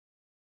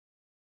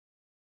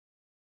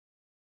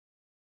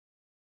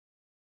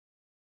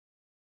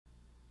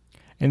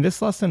In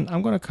this lesson,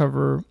 I'm going to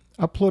cover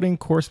uploading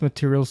course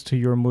materials to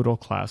your Moodle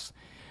class.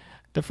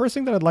 The first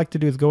thing that I'd like to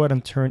do is go ahead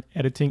and turn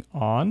editing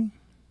on.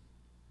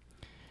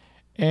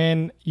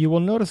 And you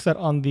will notice that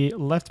on the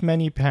left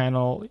menu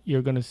panel,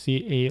 you're going to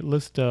see a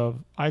list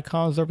of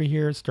icons over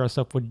here. It starts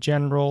off with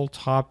General,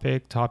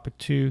 Topic, Topic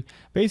 2.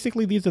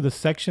 Basically, these are the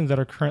sections that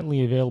are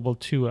currently available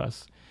to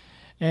us.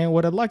 And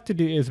what I'd like to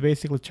do is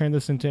basically turn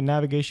this into a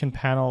navigation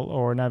panel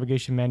or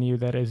navigation menu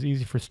that is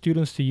easy for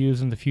students to use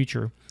in the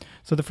future.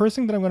 So the first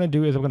thing that I'm going to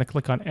do is I'm going to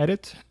click on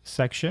Edit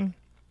Section.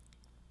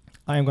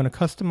 I am going to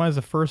customize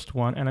the first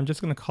one, and I'm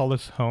just going to call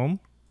this Home.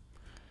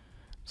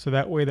 So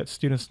that way that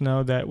students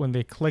know that when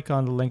they click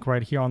on the link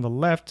right here on the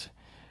left,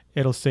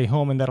 it'll say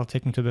Home, and that'll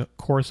take them to the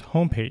course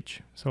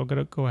homepage. So I'm going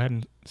to go ahead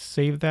and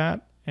save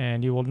that,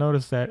 and you will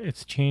notice that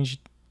it's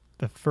changed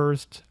the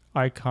first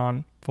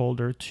icon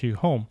folder to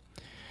Home.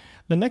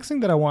 The next thing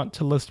that I want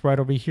to list right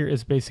over here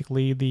is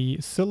basically the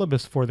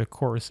syllabus for the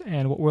course.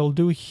 And what we'll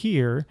do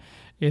here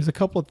is a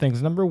couple of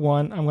things. Number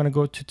one, I'm going to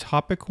go to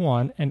topic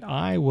 1 and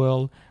I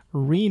will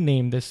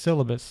rename this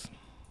syllabus.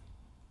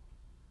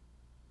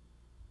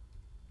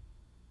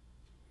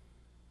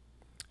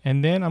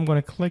 And then I'm going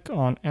to click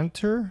on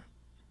enter.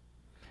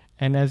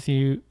 And as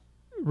you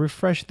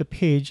refresh the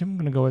page, I'm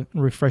going to go and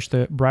refresh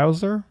the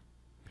browser.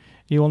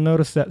 You will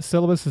notice that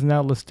syllabus is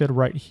now listed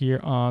right here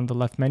on the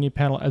left menu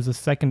panel as a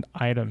second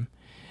item.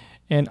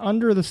 And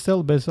under the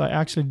syllabus, I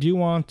actually do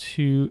want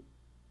to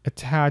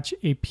attach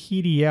a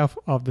PDF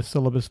of the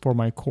syllabus for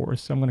my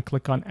course. So I'm going to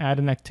click on add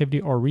an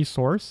activity or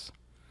resource.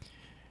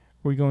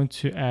 We're going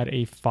to add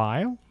a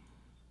file.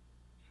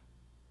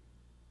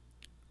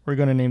 We're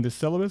going to name the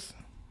syllabus.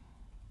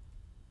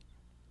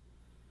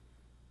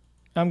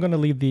 I'm going to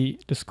leave the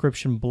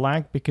description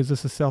blank because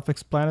this is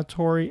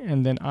self-explanatory,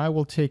 and then I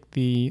will take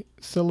the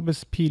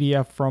syllabus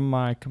PDF from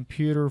my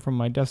computer, from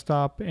my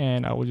desktop,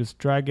 and I will just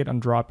drag it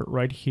and drop it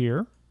right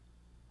here.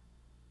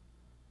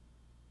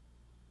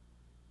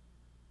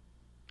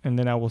 And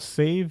then I will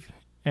save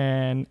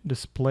and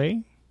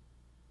display.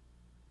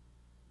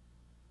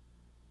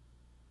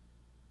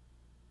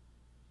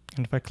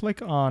 And if I click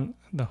on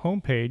the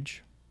home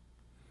page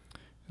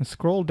and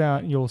scroll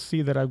down, you'll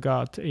see that I've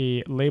got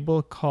a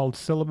label called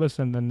syllabus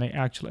and then the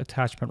actual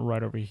attachment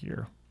right over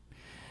here.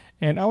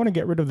 And I want to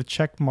get rid of the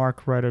check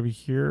mark right over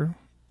here.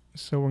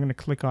 So we're going to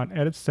click on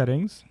Edit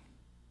Settings.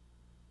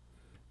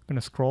 I'm going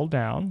to scroll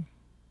down.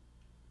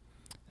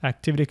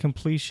 Activity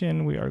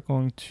completion, we are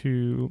going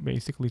to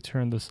basically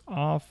turn this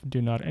off, do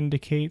not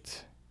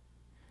indicate,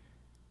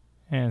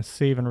 and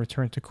save and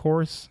return to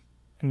course,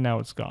 and now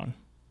it's gone.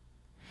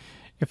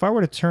 If I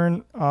were to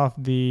turn off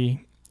the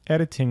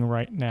editing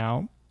right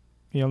now,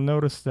 you'll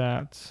notice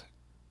that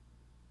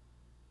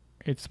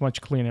it's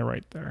much cleaner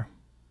right there.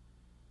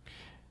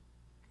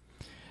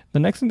 The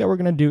next thing that we're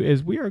going to do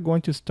is we are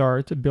going to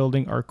start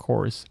building our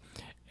course.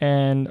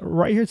 And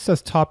right here it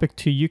says topic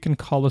 2. You can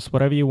call this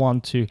whatever you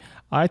want to.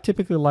 I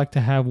typically like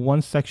to have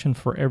one section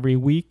for every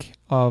week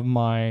of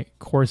my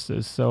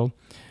courses. So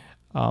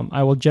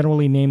I will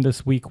generally name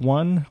this week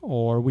 1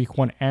 or week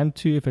 1 and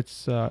 2 if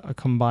it's a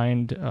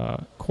combined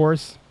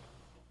course.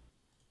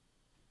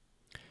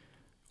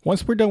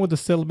 Once we're done with the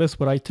syllabus,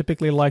 what I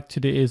typically like to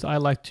do is I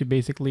like to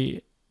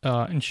basically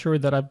ensure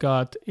that I've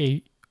got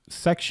a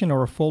section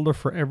or a folder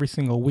for every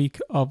single week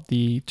of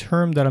the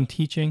term that I'm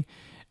teaching.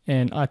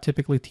 And I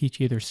typically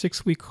teach either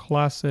 6-week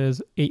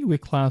classes,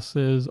 8-week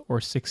classes, or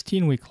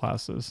 16-week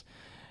classes.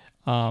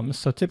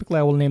 So typically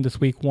I will name this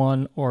week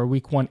 1 or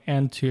week 1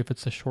 and 2 if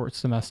it's a short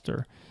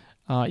semester.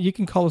 You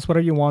can call this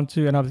whatever you want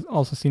to, and I've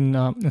also seen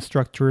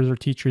instructors or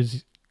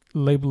teachers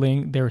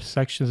labeling their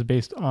sections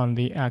based on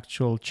the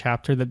actual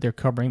chapter that they're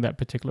covering that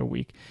particular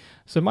week.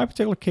 So in my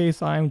particular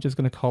case, I'm just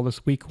going to call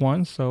this week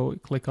 1. So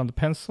click on the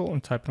pencil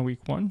and type in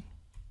week 1.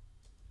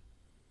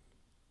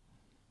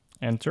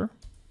 Enter.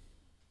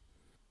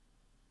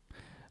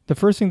 The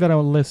first thing that I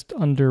will list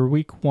under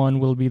week 1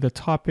 will be the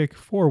topic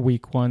for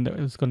week 1 that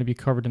is going to be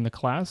covered in the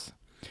class.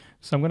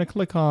 So I'm going to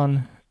click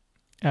on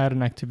add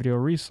an activity or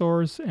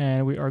resource,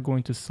 and we are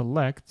going to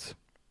select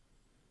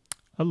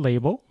a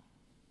label.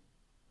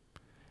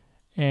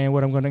 And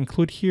what I'm going to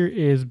include here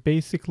is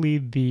basically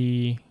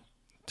the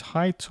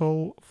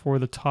title for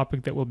the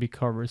topic that will be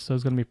covered. So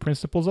it's going to be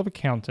Principles of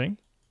Accounting.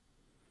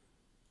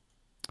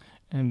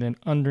 And then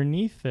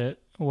underneath it,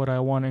 what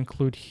I want to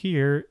include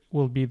here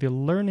will be the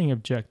learning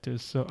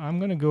objectives. So I'm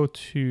going to go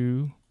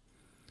to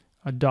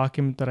a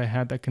document that I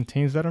had that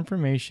contains that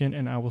information,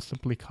 and I will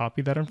simply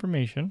copy that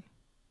information.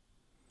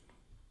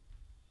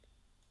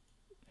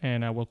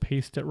 And I will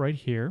paste it right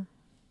here.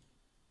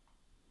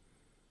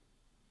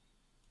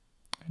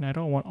 And I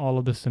don't want all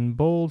of this in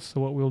bold,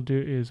 so what we'll do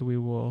is we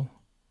will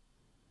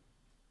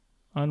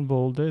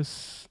unbold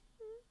this,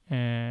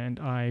 and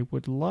I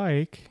would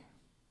like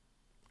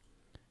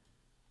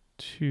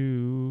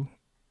to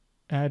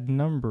add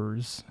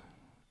numbers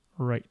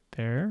right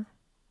there,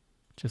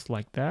 just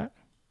like that.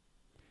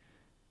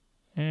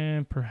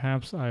 And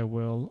perhaps I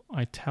will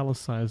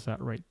italicize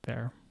that right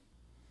there.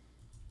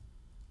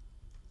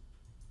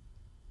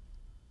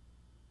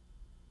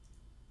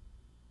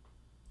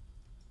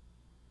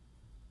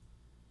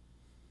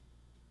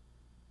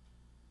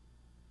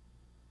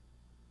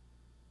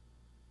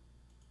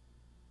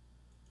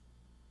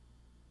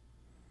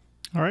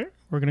 All right,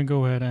 we're going to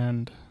go ahead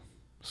and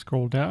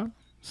scroll down,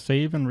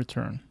 save and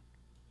return.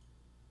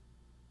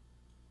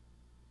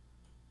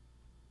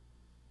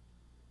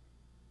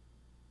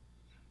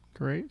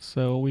 Great,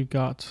 so we've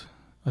got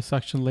a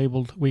section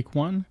labeled week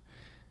 1,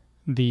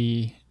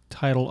 the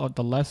title of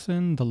the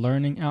lesson, the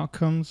learning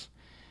outcomes,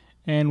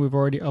 and we've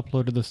already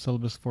uploaded the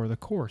syllabus for the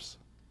course.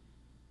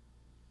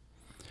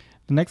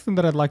 The next thing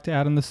that I'd like to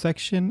add in this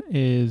section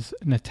is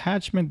an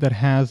attachment that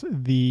has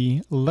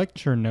the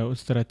lecture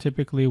notes that I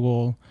typically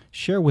will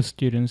share with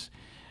students.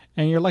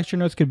 And your lecture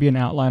notes could be an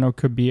outline or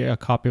could be a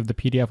copy of the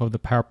PDF of the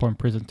PowerPoint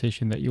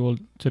presentation that you will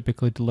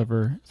typically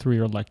deliver through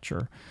your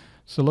lecture.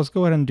 So let's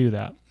go ahead and do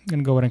that. I'm going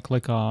to go ahead and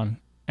click on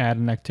Add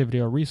an Activity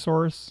or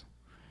Resource.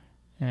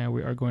 And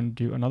we are going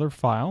to do another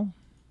file.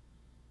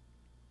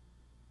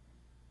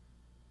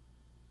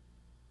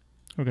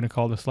 We're going to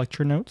call this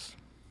Lecture Notes.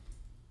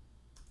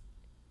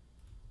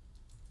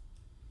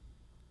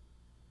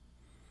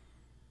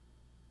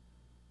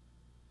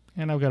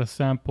 And I've got a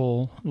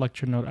sample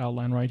lecture note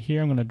outline right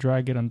here. I'm going to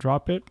drag it and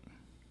drop it.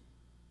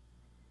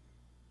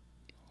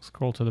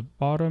 Scroll to the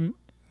bottom,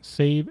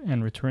 save,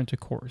 and return to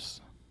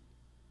course.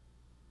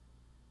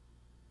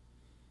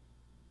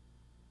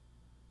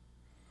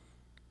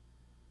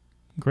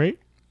 Great.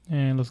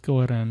 And let's go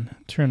ahead and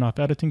turn off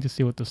editing to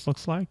see what this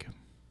looks like.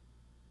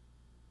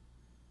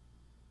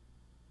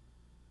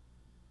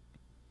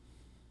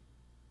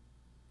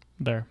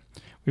 There.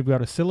 We've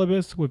got a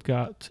syllabus, we've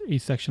got a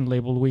section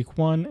labeled week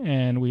 1,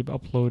 and we've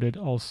uploaded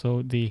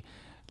also the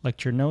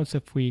lecture notes.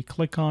 If we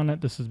click on it,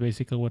 this is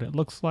basically what it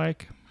looks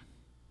like.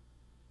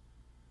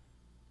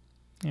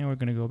 And we're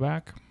going to go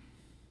back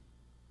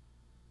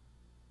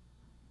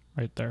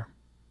right there.